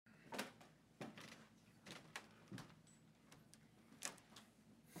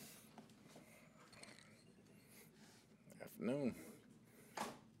afternoon.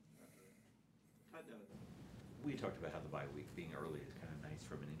 Todd, we talked about how the bye week being early is kind of nice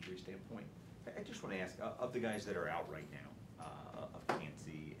from an injury standpoint. I just want to ask, of the guys that are out right now, of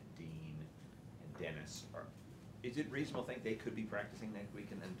Cansey and Dean and Dennis, is it reasonable to think they could be practicing next week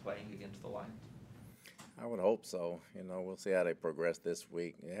and then playing against the Lions? I would hope so. We'll see how they progress this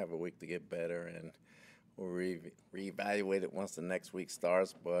week. They have a week to get better, and we'll reevaluate it once the next week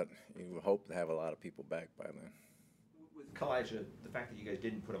starts, but we hope to have a lot of people back by then. With Kalijah, the fact that you guys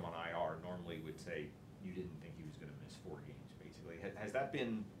didn't put him on IR normally would say you didn't think he was going to miss 4 games, basically. Has that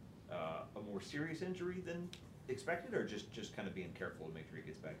been a more serious injury than expected, or just kind of being careful to make sure he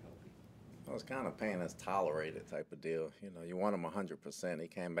gets back healthy? Well, it's kind of pain as tolerated type of deal. You want him 100%. He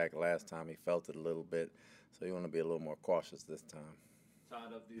came back last time. He felt it a little bit, so you want to be a little more cautious this time.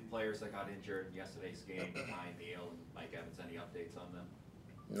 Todd, of the players that got injured in yesterday's game, Ryan Neal and Mike Evans, any updates on them?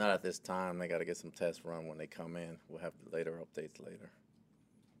 Not at this time. They got to get some tests run when they come in. We'll have later updates later.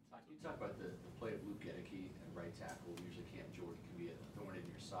 Todd, can you talk about the play of Luke Gedeke at right tackle? Usually Cam Jordan can be a thorn in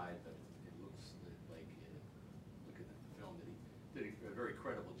your side, but it looks like, look at the film, that he did a very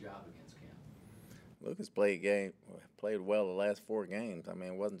credible job against Cam. Luke has played well the last 4 games. I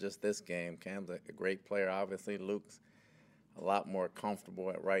mean, it wasn't just this game. Cam's a great player, obviously. Luke's a lot more comfortable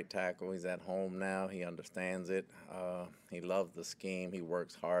at right tackle. He's at home now. He understands it. He loves the scheme. He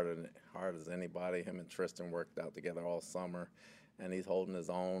works hard as anybody. Him and Tristan worked out together all summer, and he's holding his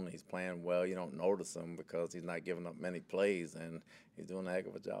own. He's playing well. You don't notice him because he's not giving up many plays, and he's doing a heck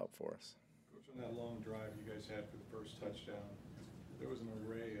of a job for us. Coach, on that long drive you guys had for the first touchdown, there was an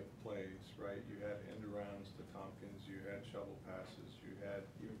array of plays, right? You had end arounds to Tompkins. You had shovel passes. You had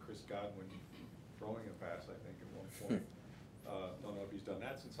even Chris Godwin throwing a pass, I think, at one point. Don't know if he's done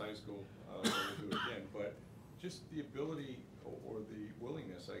that since high school, so we'll do it again. But just the ability or the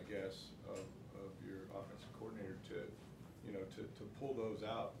willingness, I guess, of your offensive coordinator to pull those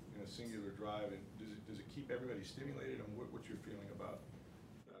out in a singular drive, and does it keep everybody stimulated? And what's your feeling about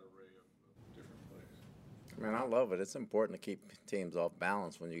that array of different plays? Man, I love it. It's important to keep teams off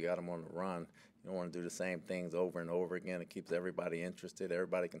balance when you got them on the run. You don't want to do the same things over and over again. It keeps everybody interested.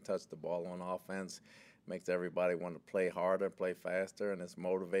 Everybody can touch the ball on offense. Makes everybody want to play harder, play faster, and it's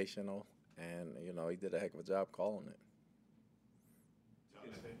motivational. And, he did a heck of a job calling it. Todd,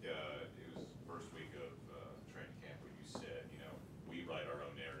 I think it was first week of training camp where you said, we write our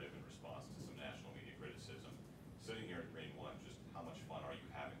own narrative in response to some national media criticism. Sitting here in Green One, just how much fun are you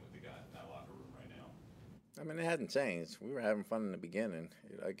having with the guys in that locker room right now? I mean, it hadn't changed. We were having fun in the beginning.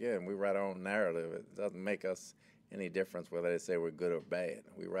 Again, we write our own narrative. It doesn't make us any difference whether they say we're good or bad.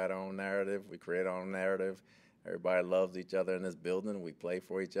 We write our own narrative. We create our own narrative. Everybody loves each other in this building. We play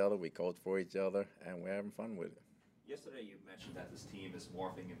for each other. We coach for each other, and we're having fun with it. Yesterday you mentioned that this team is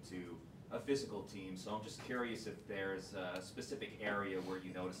morphing into a physical team, so I'm just curious if there's a specific area where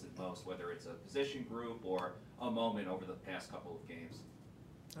you notice it most, whether it's a position group or a moment over the past couple of games.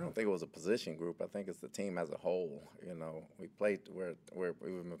 I don't think it was a position group. I think it's the team as a whole. We've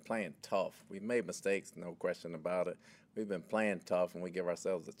been playing tough. We've made mistakes, no question about it. We've been playing tough, and we give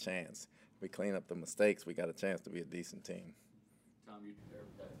ourselves a chance. We clean up the mistakes, we got a chance to be a decent team. Tom,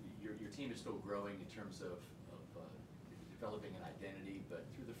 your team is still growing in terms of developing an identity, but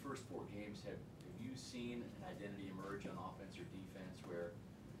through the first 4 games, have you seen an identity emerge on offense or defense where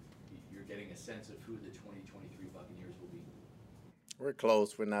you're getting a sense of who the 2023 Buccaneers will be? We're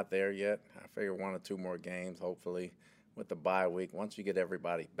close. We're not there yet. I figure 1 or 2 more games, hopefully, with the bye week. Once you get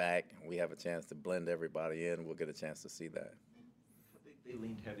everybody back, we have a chance to blend everybody in. We'll get a chance to see that. They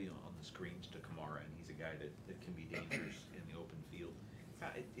leaned heavy on the screens to Kamara, and he's a guy that can be dangerous in the open field.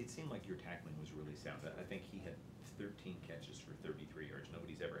 It seemed like your tackling was really sound. I think he had 13 catches for 33 yards.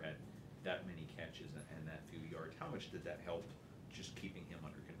 Nobody's ever had that many catches and that few yards. How much did that help just keeping him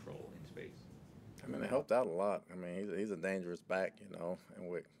under control in space? I mean, it helped out a lot. I mean, he's a dangerous back, and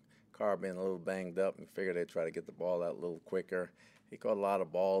with Carr being a little banged up, we figured they'd try to get the ball out a little quicker. He caught a lot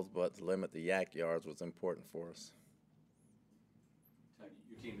of balls, but to limit the yak yards was important for us. Todd,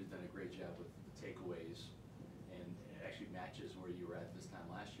 your team has done a great job with the takeaways, and it actually matches where you were at this time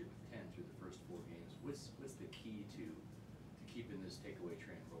last year with 10 through the first 4 games. What's the key to keeping this takeaway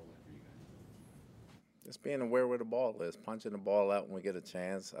train rolling for you guys? Just being aware where the ball is, punching the ball out when we get a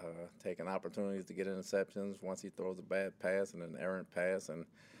chance, taking opportunities to get interceptions once he throws a bad pass and an errant pass, and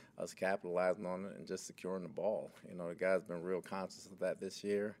us capitalizing on it and just securing the ball. The guy's been real conscious of that this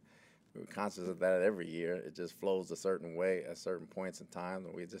year. We're conscious of that every year. It just flows a certain way at certain points in time,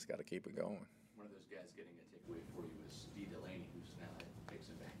 and we just got to keep it going. One of those guys getting a takeaway for you is Steve Delaney, who's now picks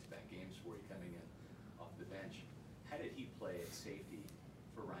some back-to-back games for you coming in off the bench. How did he play at safety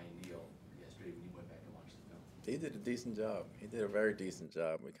for Ryan Neal yesterday when you went back and watched the film? He did a decent job. He did a very decent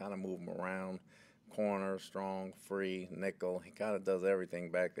job. We kind of move him around, corner, strong, free, nickel. He kind of does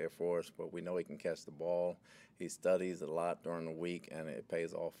everything back there for us, but we know he can catch the ball. He studies a lot during the week, and it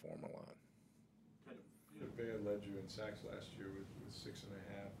pays off for him a lot. Bea led you in sacks last year with 6.5,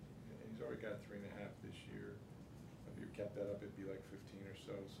 and he's already got 3.5 this year. If you kept that up, it'd be like 15 or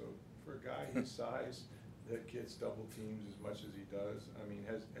so. So for a guy his size that gets double teams as much as he does, I mean,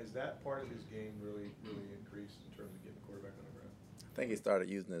 has that part of his game really increased in terms of getting the quarterback on the ground? I think he started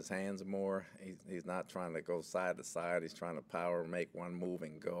using his hands more. He's not trying to go side to side. He's trying to power, make one move,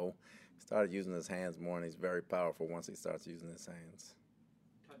 and go. He started using his hands more, and he's very powerful once he starts using his hands.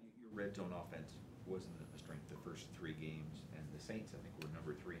 Todd, your red zone offense wasn't a strength the first 3 games, and the Saints, I think, were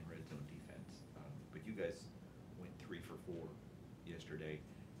number 3 in red zone defense. But you guys went 3 for 4 yesterday,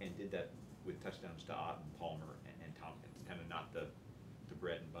 and did that with touchdowns to Ott and Palmer and Tompkins, kind of not the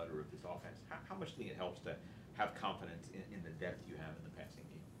bread and butter of this offense. How much do you think it helps to have confidence in the depth you have in the passing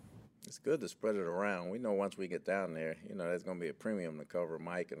game? It's good to spread it around. We know once we get down there, there's going to be a premium to cover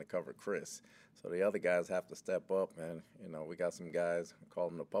Mike and to cover Chris. So the other guys have to step up, and, we got some guys, call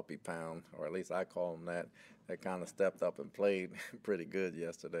them the puppy pound, or at least I call them that kind of stepped up and played pretty good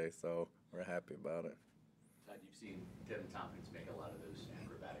yesterday. So we're happy about it. Todd, you've seen Kevin Tompkins make a lot of those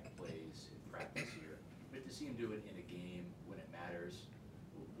acrobatic plays in practice here. But to see him do it in a game when it matters,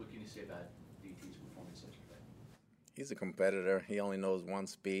 what can you say about DT's performance yesterday? He's a competitor. He only knows one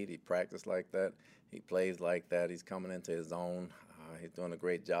speed. He practiced like that. He plays like that. He's coming into his own. He's doing a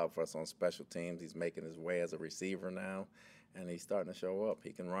great job for us on special teams. He's making his way as a receiver now, and he's starting to show up.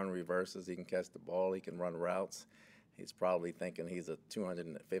 He can run reverses. He can catch the ball. He can run routes. He's probably thinking he's a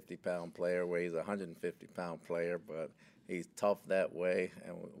 250-pound player where he's a 150-pound player, but he's tough that way,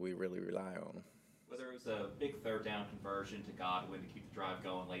 and we really rely on him. Whether it was a big third down conversion to Godwin to keep the drive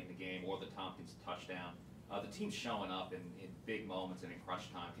going late in the game or the Tompkins touchdown, the team's showing up in big moments and in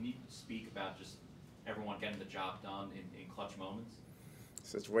crunch time. Can you speak about just everyone getting the job done in clutch moments?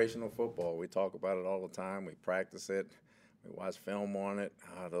 Situational football. We talk about it all the time. We practice it. We watch film on it.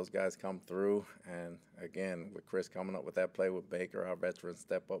 Those guys come through. And, again, with Chris coming up with that play with Baker, our veterans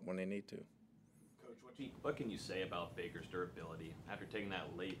step up when they need to. Coach, what can you say about Baker's durability? After taking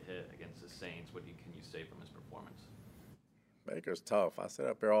that late hit against the Saints, what can you say from his performance? Baker's tough. I sit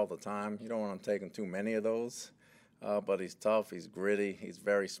up here all the time. You don't want him taking too many of those. But he's tough. He's gritty. He's a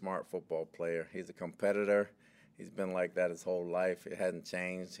very smart football player. He's a competitor. He's been like that his whole life. It hasn't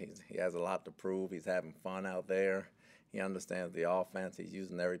changed. He has a lot to prove. He's having fun out there. He understands the offense. He's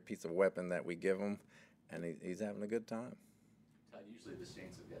using every piece of weapon that we give him, and he's having a good time. Todd, usually the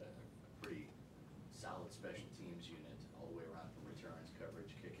Saints have got a pretty solid special teams unit all the way around from returns,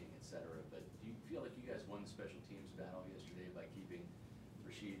 coverage, kicking, etc. But do you feel like you guys won the special teams battle yesterday by keeping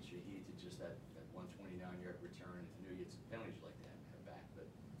Rashid Shaheed to just that 129-yard return? I know you had some penalties you'd like to have back,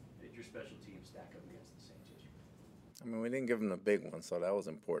 but did your special teams stack up against the Saints yesterday? I mean, we didn't give them the big one, so that was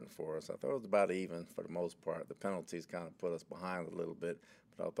important for us. I thought it was about even for the most part. The penalties kind of put us behind a little bit,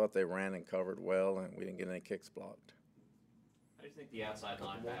 but I thought they ran and covered well, and we didn't get any kicks blocked. How do you think the outside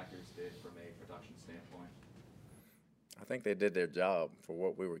linebackers did from a production standpoint? I think they did their job for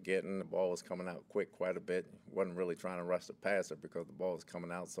what we were getting. The ball was coming out quick quite a bit. Wasn't really trying to rush the passer because the ball was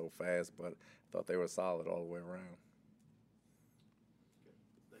coming out so fast, but I thought they were solid all the way around.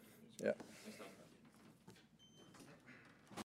 Thank you. Yeah.